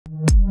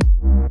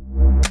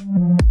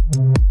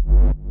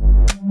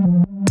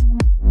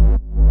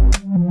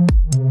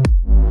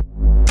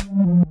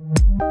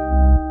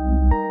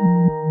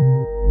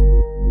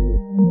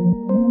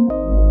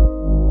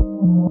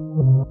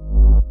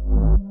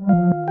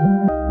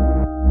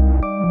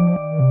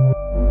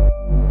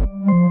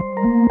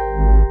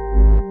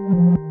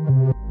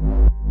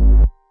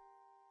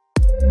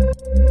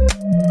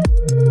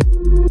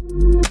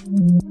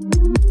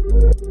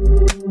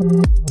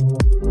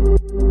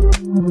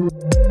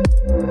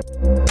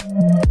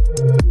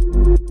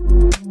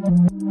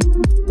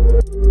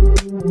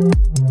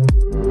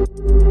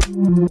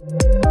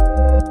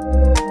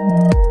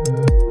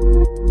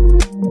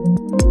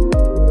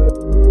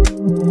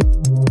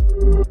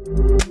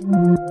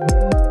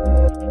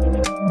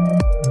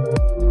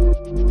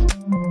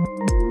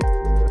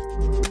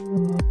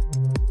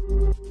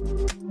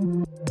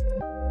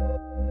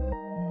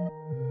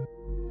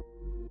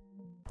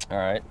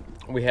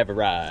have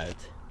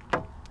arrived.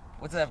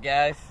 What's up,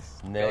 guys?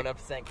 Nick. Going up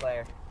to St.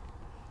 Clair.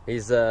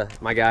 He's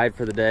my guide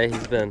for the day.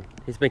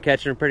 He's been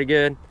catching them pretty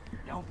good.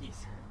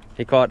 Donkeys.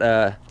 He caught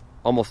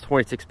almost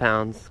 26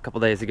 pounds a couple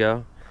days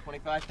ago.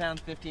 25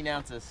 pounds, 15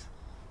 ounces.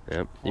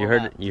 Yep. You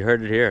heard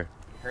it here.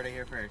 Heard it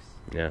here first.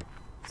 Yeah.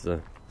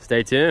 So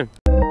stay tuned.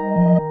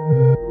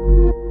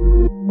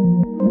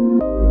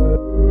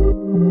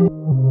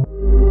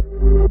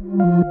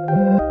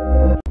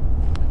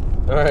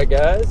 All right,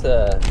 guys.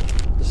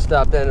 Just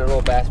stopped in at a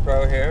little Bass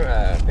Pro here.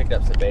 Picked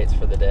up some baits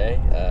for the day.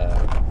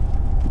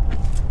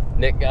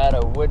 Nick got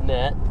a wood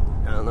net.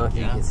 I don't know if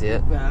you can see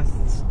it.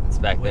 It's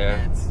back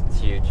there. It's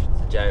huge.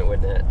 It's a giant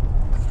wood net.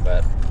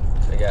 But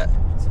I got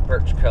some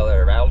perch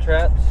color rattle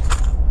traps.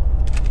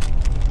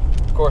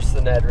 Of course,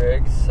 the Ned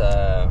rigs.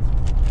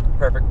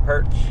 Perfect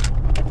perch.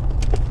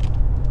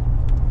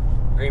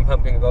 Green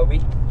pumpkin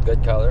goby.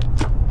 Good color.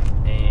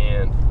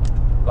 And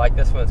like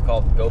this one, it's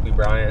called Goby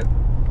Bryant.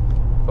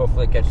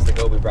 Hopefully it catches the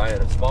Goby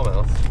Bryant of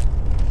smallmouth.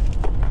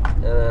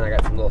 And then I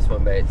got some little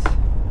swim baits.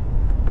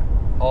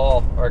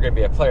 All are going to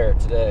be a player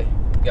today.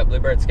 We got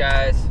Bluebird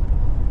Skies.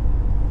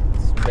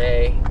 It's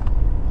May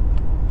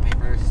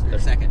 1st, or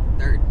 2nd,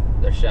 3rd.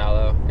 They're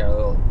shallow. Got a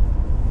little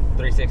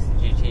 360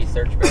 GT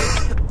search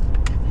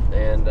bait.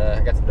 And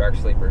I got some dark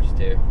sleepers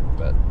too.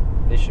 But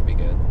these should be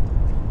good.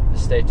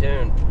 Just stay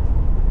tuned.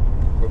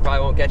 We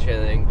probably won't catch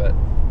anything, but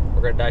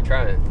we're going to die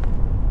trying.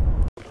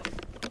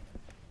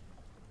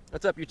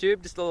 What's up,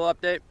 YouTube? Just a little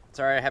update.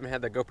 Sorry I haven't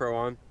had the GoPro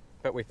on,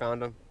 but we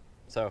found them.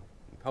 So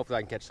hopefully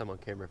I can catch some on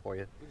camera for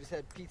you. We just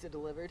had pizza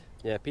delivered.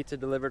 Yeah, pizza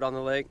delivered on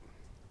the lake.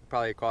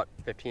 Probably caught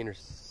 15 or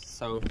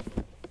so.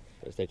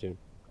 So stay tuned.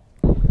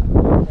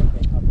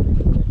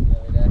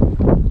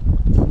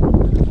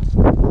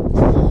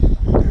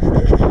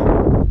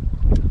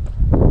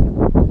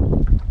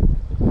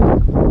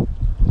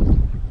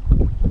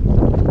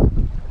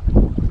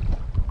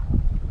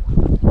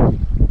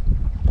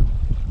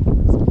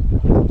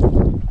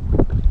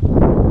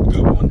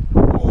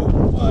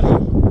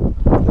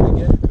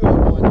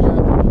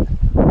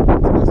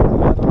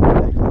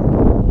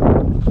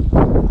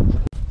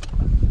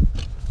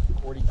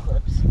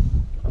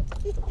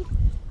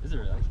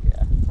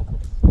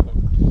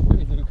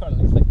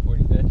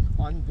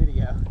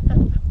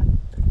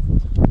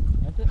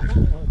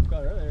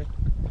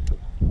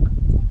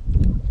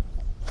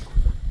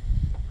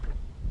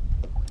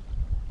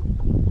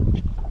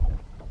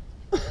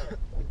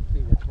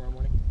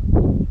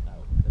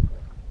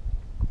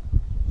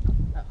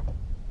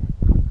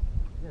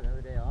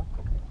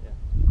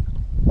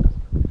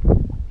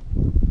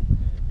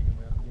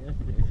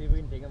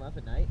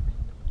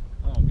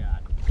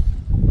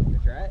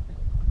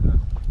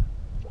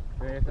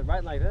 If they're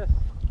biting like this.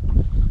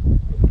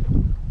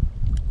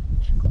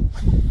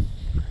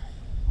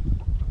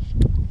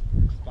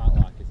 Spot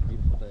lock is a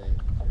beautiful thing.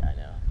 Yeah, I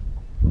know.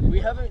 We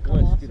haven't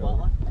come off spot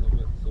lock.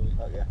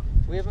 Oh yeah.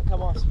 We haven't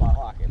come off spot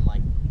lock in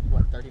like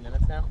what, 30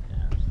 minutes now?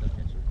 Yeah, I'm still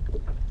catching.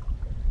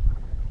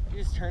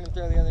 You just turn and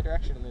throw the other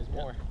direction and there's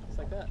more. Just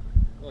like that.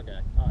 Okay.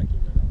 Oh, I keep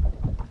it.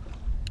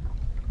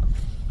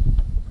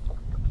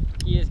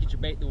 Key is get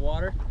your bait in the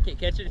water. Can't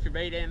catch it if your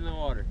bait ain't in the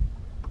water.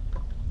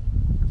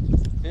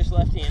 Fish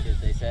left-handed,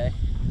 they say.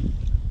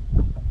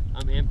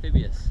 I'm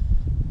amphibious.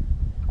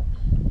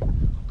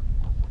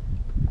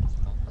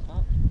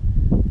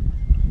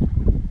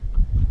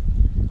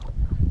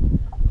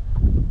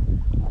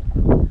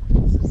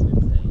 This is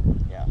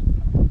insane. Yeah.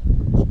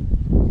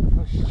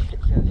 Oh shit,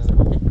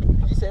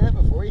 did you say that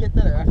before you hit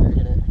that or after you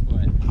hit it?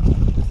 What?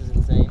 This is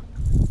insane.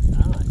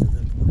 I don't know, this is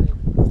insane.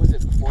 Was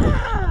it before?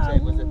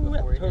 Was it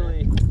before you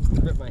totally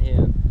ripped my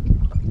hand.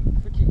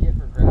 That's what you get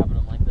for grabbing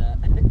them like that.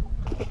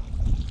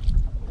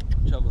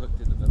 Chub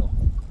hooked in the middle.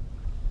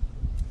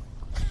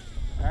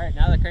 Alright,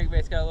 now the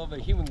crankbait's got a little bit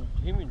of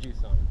human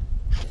juice on it.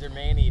 These are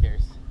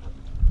man-eaters.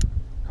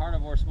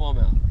 Carnivore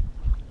smallmouth.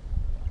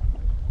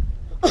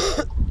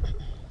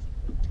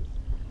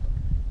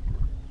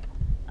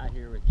 Out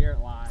here with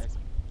Garrett Live.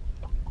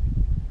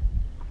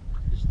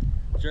 Just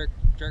jerk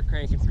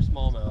cranking for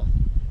smallmouth.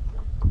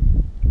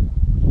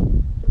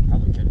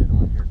 Probably could hit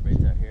one of your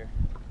baits out here.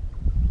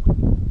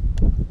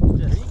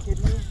 Are you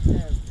kidding me?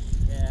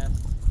 Yeah.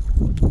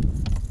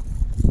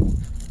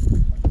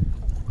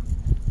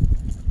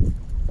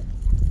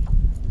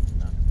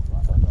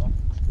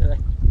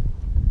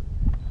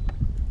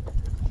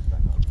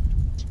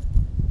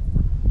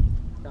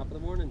 Top of the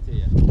morning to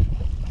you.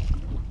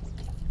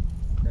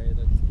 Prey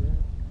looks good.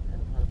 I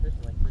haven't caught a fish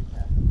in like 3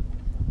 casts.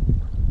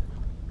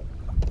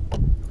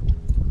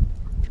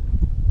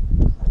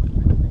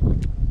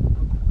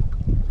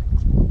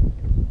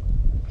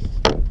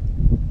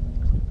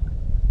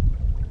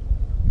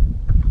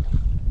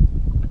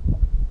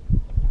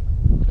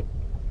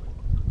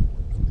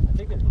 I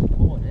think they're just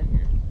pulling in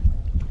here.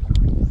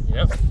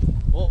 Yep.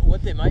 Well,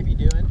 what they might be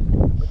doing,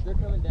 if they're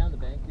coming down the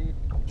bank, dude,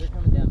 if they're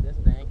coming down this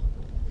bank,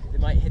 they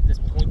might hit this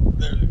point.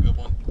 There's a good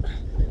one.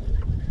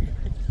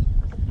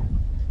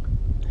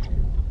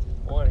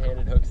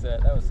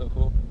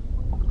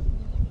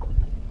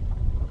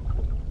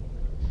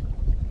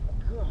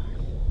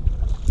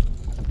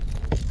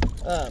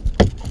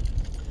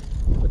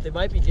 What they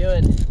might be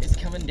doing is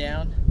coming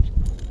down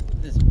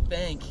this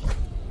bank.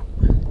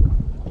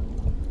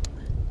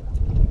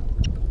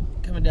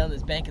 Coming down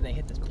this bank and they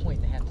hit this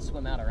point and they have to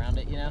swim out around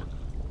it, you know?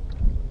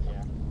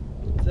 Yeah.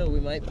 So we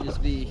might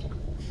just be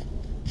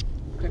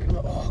picking them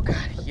up. Oh God,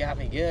 he got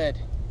me good.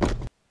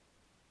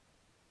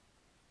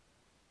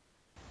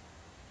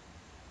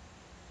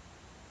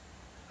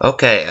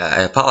 Okay,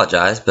 I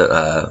apologize,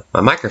 but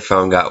my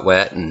microphone got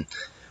wet and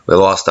we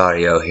lost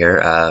audio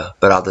here,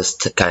 but I'll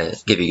just kind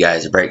of give you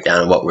guys a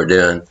breakdown of what we're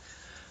doing.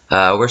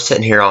 We're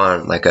sitting here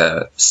on like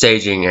a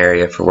staging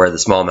area for where the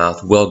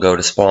smallmouth will go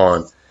to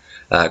spawn.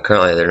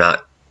 Currently they're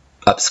not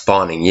up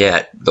spawning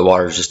yet. The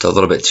water's just a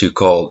little bit too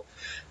cold.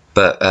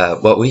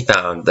 But what we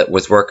found that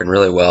was working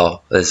really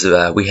well is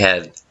we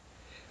had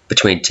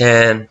between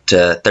 10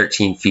 to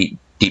 13 feet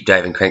deep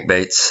diving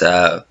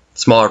crankbaits,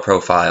 smaller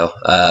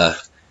profile.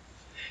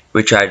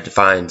 We tried to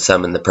find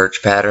some in the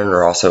perch pattern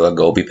or also a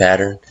goby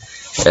pattern,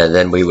 and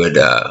then we would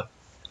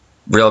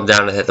reel them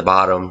down to hit the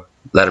bottom,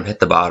 let them hit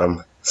the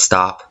bottom,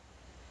 stop,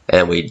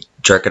 and we'd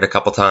jerk it a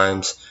couple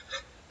times,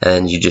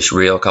 and you just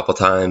reel a couple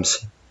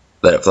times,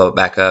 let it float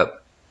back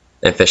up,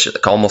 and fish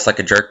it almost like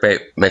a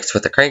jerkbait mixed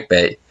with a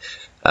crankbait.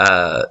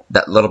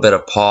 That little bit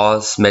of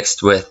pause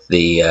mixed with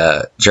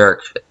the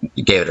jerk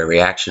gave it a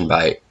reaction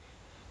bite,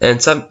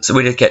 and so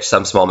we did catch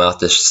some smallmouth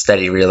just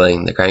steady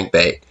reeling the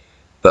crankbait.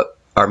 But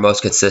our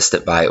most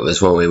consistent bite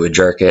was when we would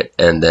jerk it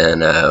and then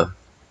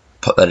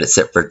let it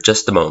sit for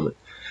just a moment.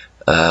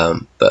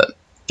 But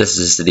this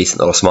is just a decent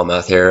little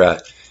smallmouth here.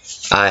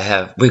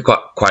 We've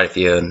got quite a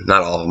few, and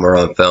not all of them are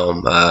on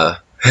film.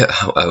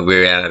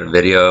 We ran out of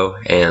video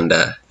and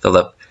filled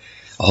up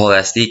a whole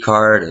SD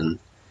card, and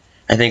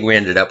I think we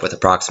ended up with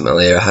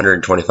approximately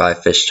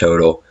 125 fish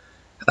total.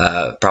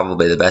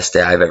 Probably the best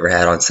day I've ever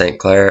had on St.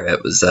 Clair.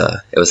 It was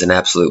an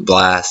absolute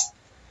blast,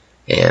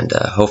 and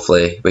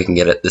hopefully we can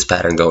get this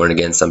pattern going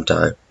again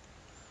sometime.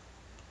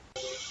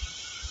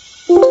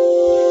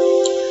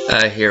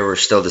 Here we're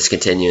still just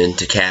continuing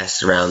to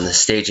cast around the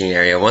staging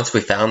area. Once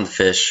we found the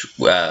fish,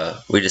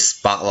 we just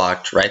spot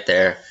locked right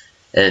there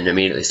and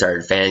immediately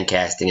started fan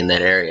casting in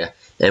that area.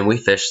 And we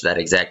fished that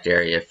exact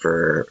area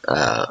for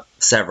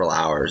several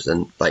hours,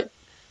 and like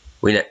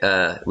we'd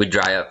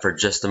dry up for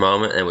just a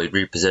moment and we'd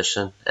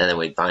reposition and then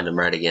we'd find them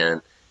right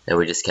again, and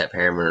we just kept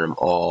hammering them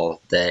all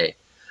day.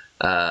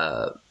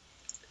 The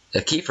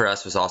key for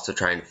us was also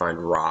trying to find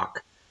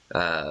rock,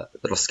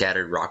 little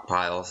scattered rock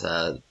piles.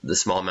 The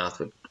smallmouth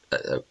would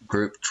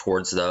group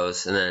towards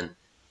those, and then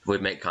we'd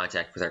make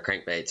contact with our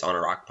crankbaits on a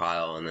rock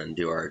pile and then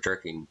do our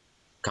jerking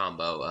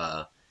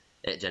combo.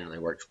 It generally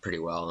worked pretty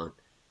well, and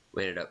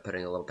we ended up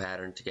putting a little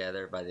pattern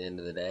together by the end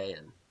of the day,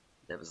 and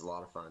it was a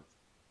lot of fun.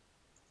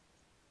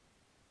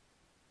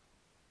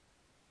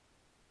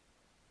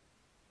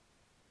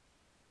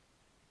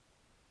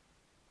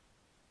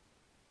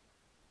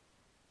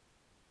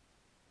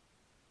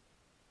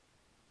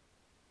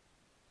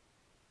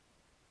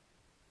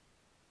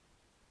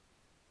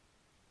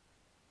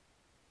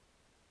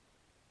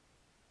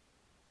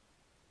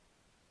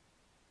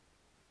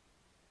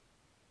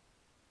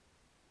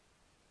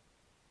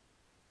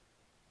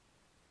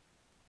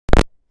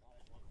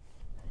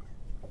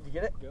 You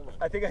get it? Good one.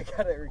 I think I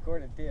got it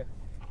recorded too.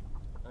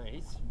 Alright,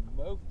 he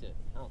smoked it.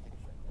 I don't think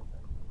it's that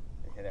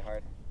good. Hit it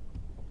hard.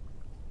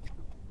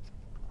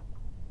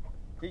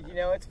 Dude, you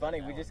know, it's funny.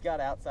 We just got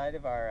outside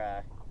of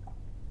our.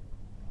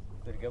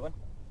 Is it a good one?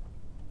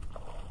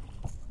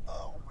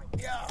 Oh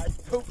my God!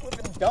 Poop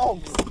flipping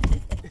donks!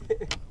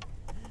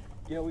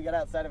 You know, we got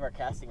outside of our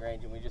casting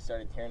range and we just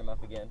started tearing them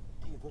up again.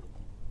 Dude, look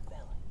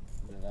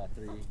at that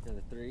belly.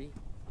 Another three.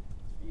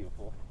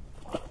 Beautiful.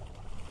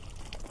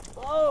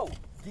 Oh,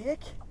 dick!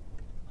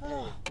 Hey,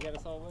 you got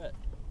us all wet.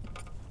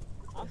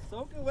 I'm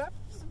soaking wet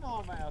from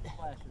smallmouth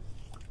splashes.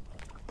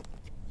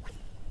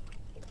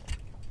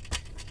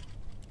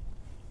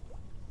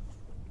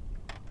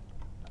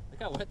 Look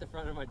how wet the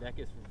front of my deck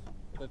is from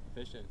flipping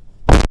fishing.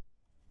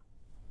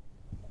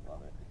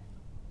 Love it.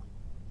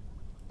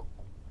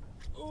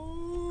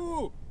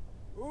 Ooh!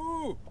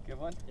 Ooh! Good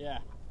one? Yeah.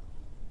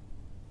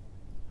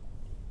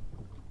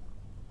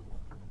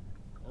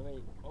 I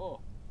mean, oh.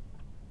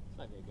 This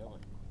might be a good one.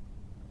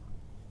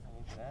 I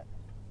think that.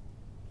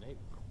 Maybe.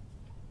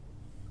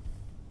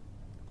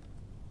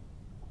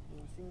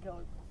 You seen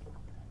color?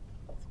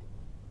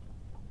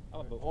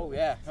 Oh, but Oh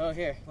yeah. Oh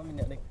here. Let me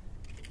know.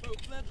 Oh,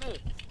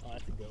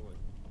 that's a good one.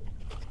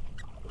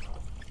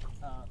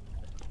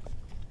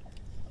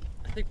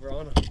 I think we're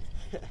on them.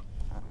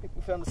 I think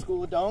we found the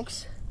school of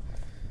donks.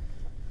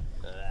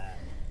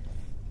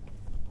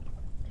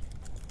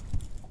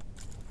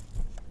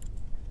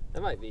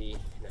 That might be.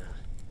 Nah,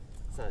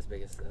 it's not as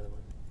big as the other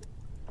one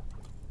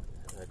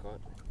that I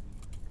caught.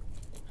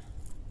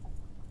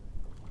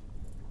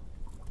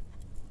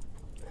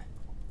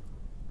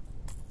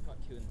 Caught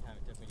two in the time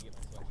it took me to get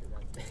my sweatshirt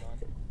right back on.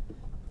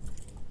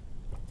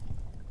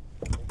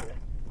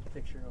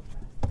 Picture real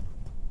fast.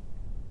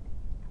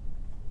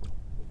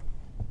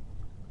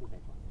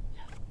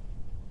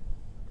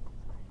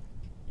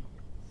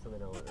 So they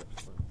know what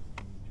it's for.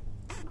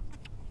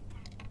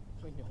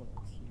 Can we We know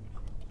it's huge.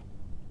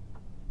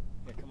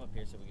 Here, come up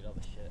here so we get all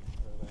the shit.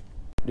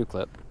 New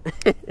clip.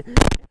 I'm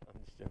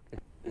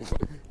just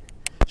joking.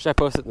 Should I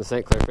post it in the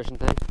St.Clair fishing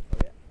thing? Oh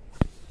yeah.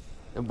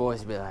 Them boys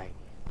would be like,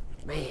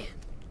 man,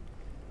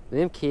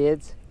 them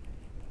kids.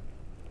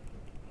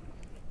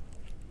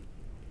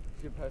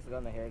 You should post it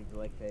on the Heritage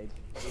Lake page.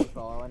 Are you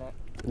following it?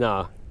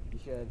 No, You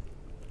should.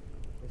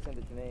 Just send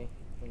it to me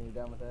when you're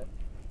done with it.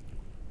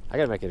 I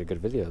gotta make it a good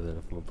video then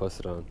if I'm gonna post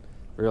it on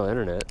real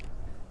internet.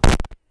 On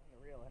the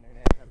real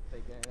internet, not the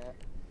fake internet.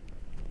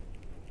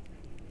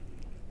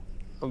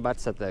 I'm about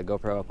to set the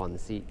GoPro up on the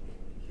seat.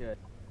 You should.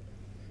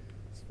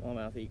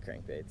 Smallmouth eat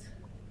crankbaits.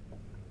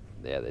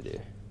 Yeah, they do.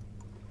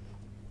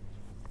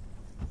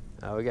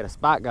 We got a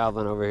spot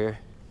goblin over here.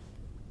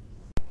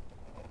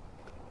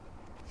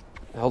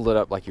 Hold it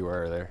up like you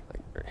were there.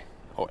 Like,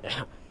 oh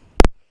yeah.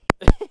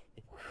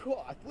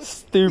 God,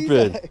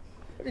 Stupid.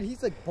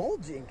 He's like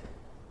bulging.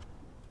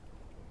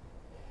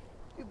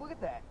 Dude, look at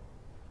that.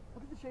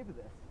 Look at the shape of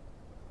this.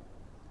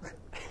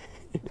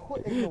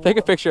 What in the Take a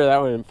world? picture of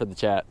that one for the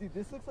chat. Dude,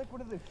 this looks like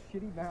one of those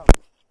shitty mounts.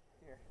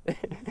 Here.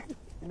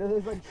 You know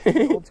those like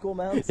shitty old school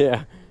mounts?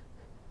 Yeah.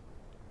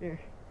 Here.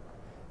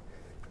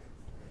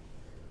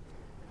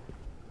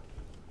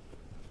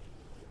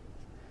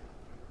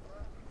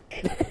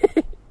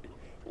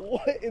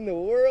 What in the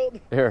world?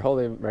 Here, hold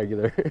him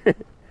regular.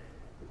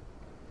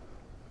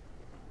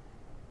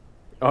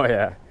 Oh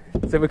yeah.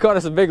 So we caught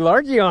us a big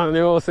largie on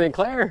the old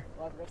St.Clair.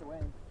 Well, I forgot to weigh.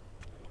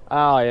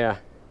 Oh yeah.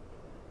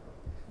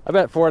 I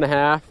bet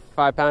 4.5,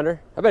 5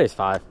 pounder. I bet he's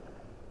 5.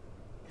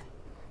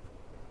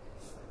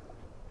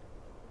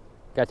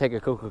 Gotta take a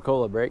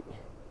Coca-Cola break.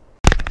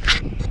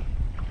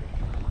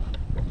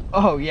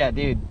 Oh yeah,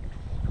 dude.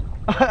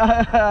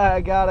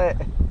 I got it.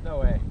 No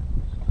way.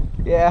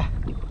 Yeah.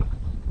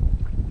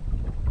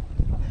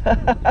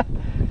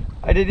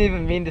 I didn't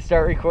even mean to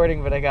start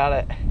recording, but I got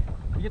it.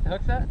 You get the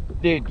hook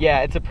set? Dude, yeah,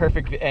 it's a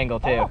perfect angle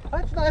too. Oh,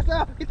 that's nice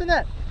now. Get the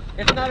net.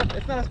 It's not a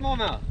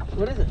smallmouth.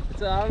 What is it?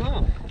 It's I don't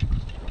know.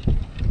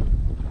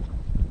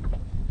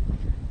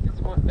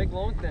 It's one big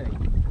long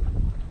thing.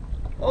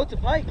 Oh, it's a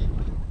pike.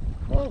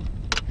 Oh.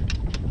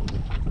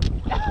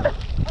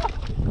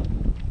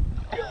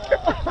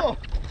 Oh,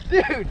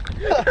 dude,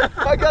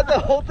 I got the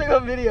whole thing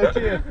on video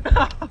too.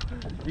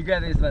 You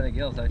grab these by the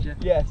gills, don't you?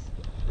 Yes,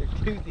 they're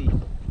toothy.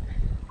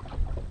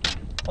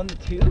 On the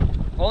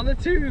tube? On the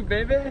tube,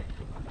 baby.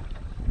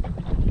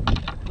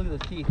 Look at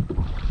those teeth.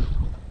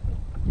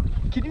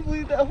 Can you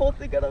believe that whole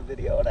thing got on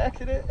video on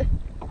accident?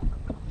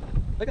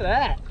 Look at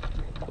that.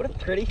 What a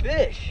pretty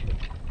fish.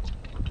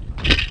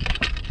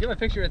 Give a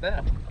picture of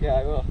that. Yeah,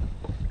 I will.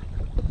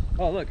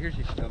 Oh, look, here's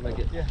your. I'm gonna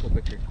get Yeah. a full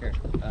picture. Here,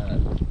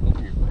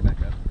 open your phone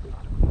back up.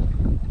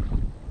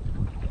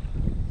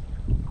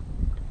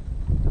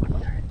 All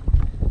right.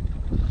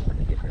 I'm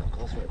gonna get real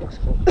close where it looks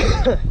cool.